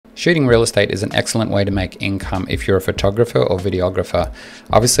Shooting real estate is an excellent way to make income if you're a photographer or videographer.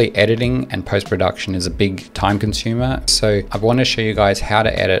 Obviously, editing and post-production is a big time consumer, so I want to show you guys how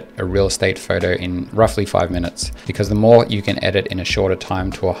to edit a real estate photo in roughly 5 minutes, because the more you can edit in a shorter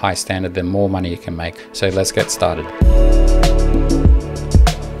time to a high standard, the more money you can make. So let's get started.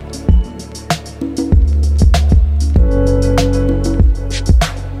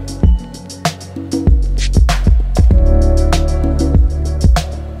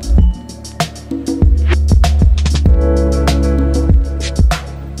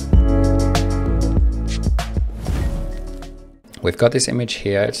 We've got this image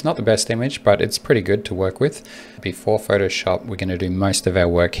here. It's not the best image, but it's pretty good to work with. Before Photoshop, we're going to do most of our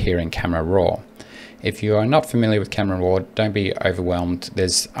work here in Camera Raw. If you are not familiar with Camera Raw, don't be overwhelmed.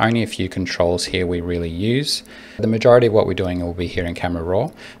 There's only a few controls here we really use. The majority of what we're doing will be here in Camera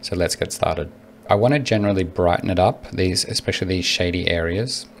Raw, so let's get started. I want to generally brighten it up, especially these shady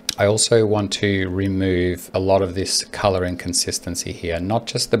areas. I also want to remove a lot of this color inconsistency here, not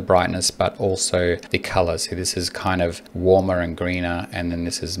just the brightness, but also the color. So this is kind of warmer and greener, and then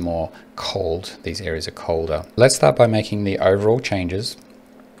this is more cold. These areas are colder. Let's start by making the overall changes.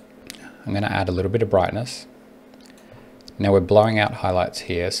 I'm going to add a little bit of brightness. Now we're blowing out highlights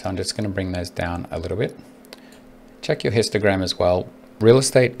here, so I'm just going to bring those down a little bit. Check your histogram as well. Real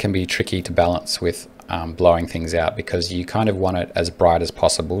estate can be tricky to balance with blowing things out, because you kind of want it as bright as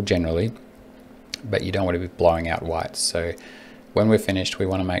possible generally, but you don't want to be blowing out whites. So when we're finished, we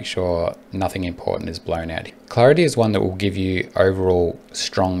want to make sure nothing important is blown out. Clarity is one that will give you overall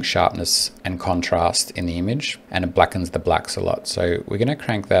strong sharpness and contrast in the image, and it blackens the blacks a lot. So we're going to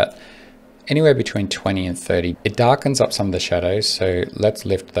crank that anywhere between 20 and 30. It darkens up some of the shadows, so let's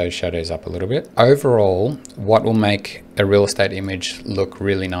lift those shadows up a little bit. Overall, what will make a real estate image look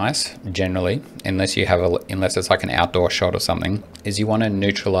really nice, generally, unless it's like an outdoor shot or something, is you want to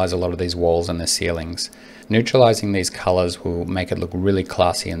neutralize a lot of these walls and the ceilings. Neutralizing these colors will make it look really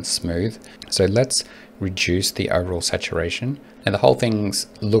classy and smooth. So let's reduce the overall saturation. And the whole thing's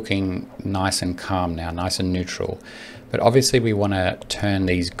looking nice and calm now, nice and neutral. But obviously we want to turn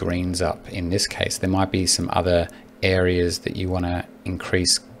these greens up. In this case, there might be some other areas that you want to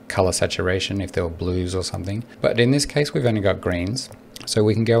increase color saturation if there were blues or something. But in this case, we've only got greens. So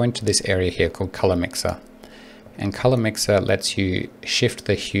we can go into this area here called Color Mixer. And Color Mixer lets you shift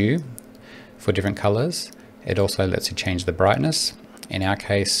the hue for different colors. It also lets you change the brightness. In our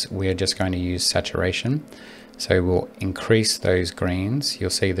case, we're just going to use saturation. So we'll increase those greens.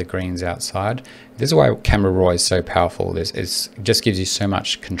 You'll see the greens outside. This is why Camera Raw is so powerful. It just gives you so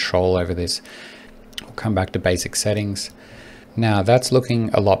much control over this. We'll come back to basic settings. Now that's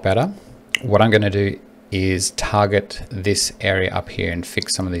looking a lot better. What I'm going to do is target this area up here and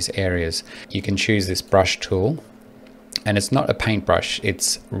fix some of these areas. You can choose this brush tool, and it's not a paintbrush.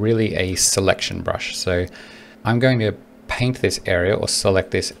 It's really a selection brush. So I'm going to paint this area or select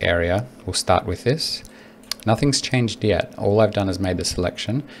this area. We'll start with this. Nothing's changed yet. All I've done is made the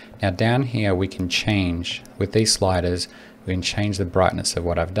selection. Now down here we can change, with these sliders, we can change the brightness of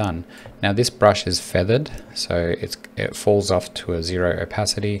what I've done. Now this brush is feathered, so it falls off to a 0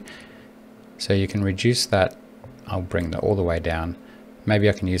 opacity. So you can reduce that. I'll bring that all the way down. Maybe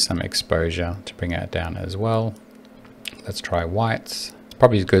I can use some exposure to bring it down as well. Let's try whites. It's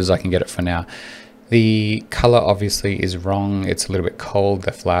probably as good as I can get it for now. The color obviously is wrong. It's a little bit cold.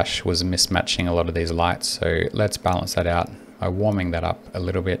 The flash was mismatching a lot of these lights. So let's balance that out by warming that up a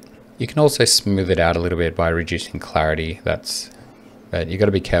little bit. You can also smooth it out a little bit by reducing clarity. But you got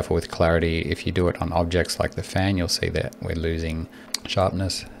to be careful with clarity. If you do it on objects like the fan, you'll see that we're losing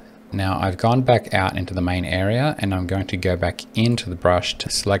sharpness. Now I've gone back out into the main area, and I'm going to go back into the brush to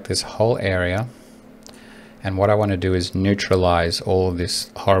select this whole area. And what I want to do is neutralize all of this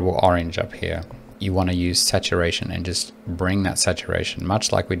horrible orange up here. You want to use saturation and just bring that saturation,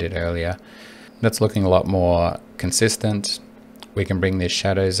 much like we did earlier. That's looking a lot more consistent. We can bring these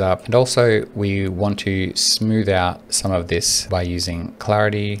shadows up, and also we want to smooth out some of this by using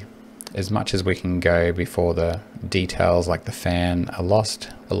clarity as much as we can go before the details like the fan are lost.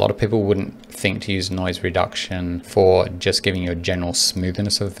 A lot of people wouldn't think to use noise reduction for just giving you a general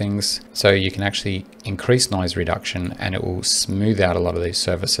smoothness of things. So you can actually increase noise reduction and it will smooth out a lot of these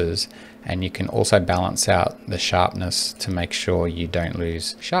surfaces. And you can also balance out the sharpness to make sure you don't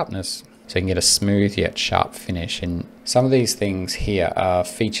lose sharpness. So you can get a smooth yet sharp finish. And some of these things here are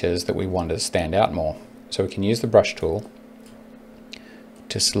features that we want to stand out more. So we can use the brush tool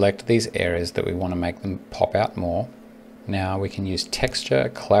to select these areas that we want to make them pop out more. Now we can use texture,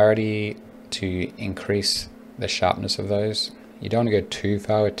 clarity to increase the sharpness of those. You don't want to go too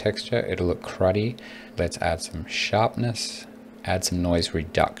far with texture, it'll look cruddy. Let's add some sharpness. add some noise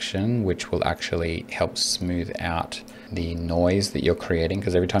reduction, which will actually help smooth out the noise that you're creating,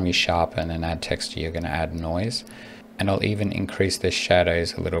 because every time you sharpen and add texture, you're going to add noise. And I'll even increase the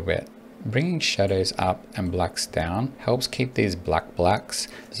shadows a little bit. Bringing shadows up and blacks down helps keep these blacks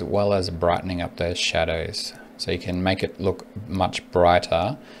as well as brightening up those shadows. So you can make it look much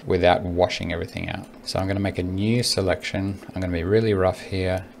brighter without washing everything out. So I'm going to make a new selection. I'm going to be really rough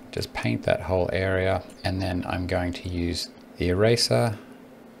here. Just paint that whole area. And then I'm going to use the eraser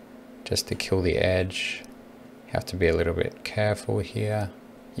just to kill the edge. You have to be a little bit careful here.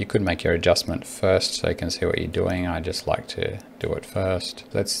 You could make your adjustment first so you can see what you're doing. I just like to do it first.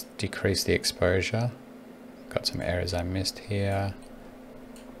 Let's decrease the exposure. Got some areas I missed here.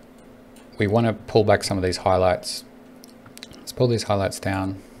 We want to pull back some of these highlights. Let's pull these highlights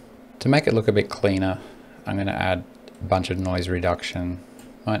down. To make it look a bit cleaner, I'm going to add a bunch of noise reduction.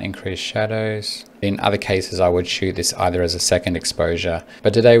 Might increase shadows. In other cases, I would shoot this either as a second exposure,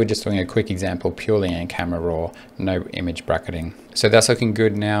 but today we're just doing a quick example purely in Camera Raw, no image bracketing. So that's looking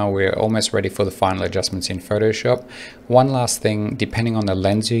good now. We're almost ready for the final adjustments in Photoshop. One last thing, depending on the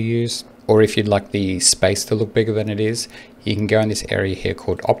lens you use, or if you'd like the space to look bigger than it is, you can go in this area here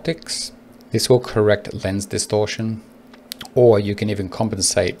called Optics. This will correct lens distortion, or you can even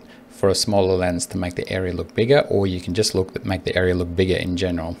compensate for a smaller lens to make the area look bigger, or you can just make the area look bigger in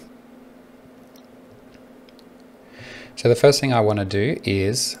general. So the first thing I want to do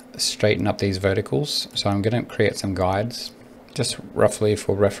is straighten up these verticals. So I'm going to create some guides, just roughly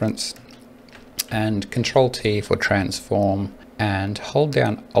for reference, and Control T for transform, and hold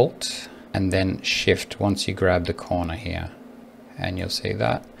down Alt and then Shift once you grab the corner here, and you'll see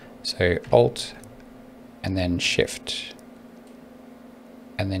that. So Alt and then Shift,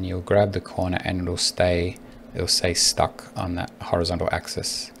 and then you'll grab the corner and it'll stay stuck on that horizontal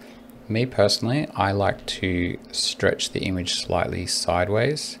axis. Me personally, I like to stretch the image slightly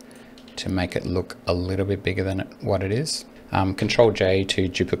sideways to make it look a little bit bigger than what it is. Control J to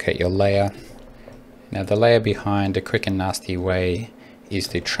duplicate your layer. Now the layer behind, a quick and nasty way is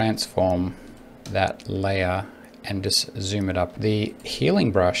to transform that layer and just zoom it up. The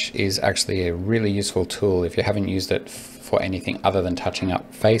healing brush is actually a really useful tool if you haven't used it for anything other than touching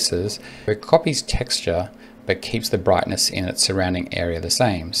up faces. It copies texture but keeps the brightness in its surrounding area the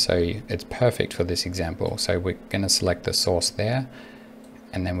same. So it's perfect for this example. So we're going to select the source there,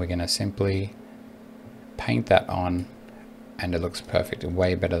 and then we're going to simply paint that on, and it looks perfect,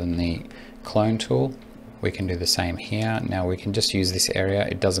 way better than the clone tool. We can do the same here. Now we can just use this area.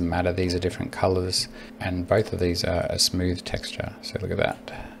 It doesn't matter. These are different colors, and both of these are a smooth texture. So look at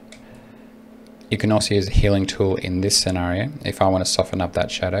that. You can also use the healing tool in this scenario. If I want to soften up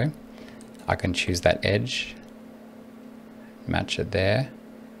that shadow, I can choose that edge, match it there.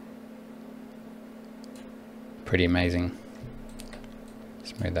 Pretty amazing.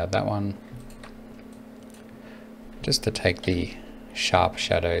 Smooth out that one. Just to take the sharp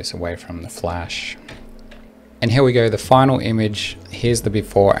shadows away from the flash. And here we go, the final image. Here's the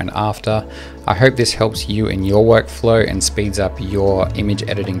before and after. I hope this helps you in your workflow and speeds up your image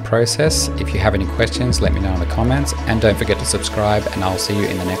editing process. If you have any questions, let me know in the comments, and don't forget to subscribe, and I'll see you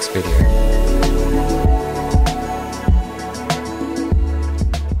in the next video.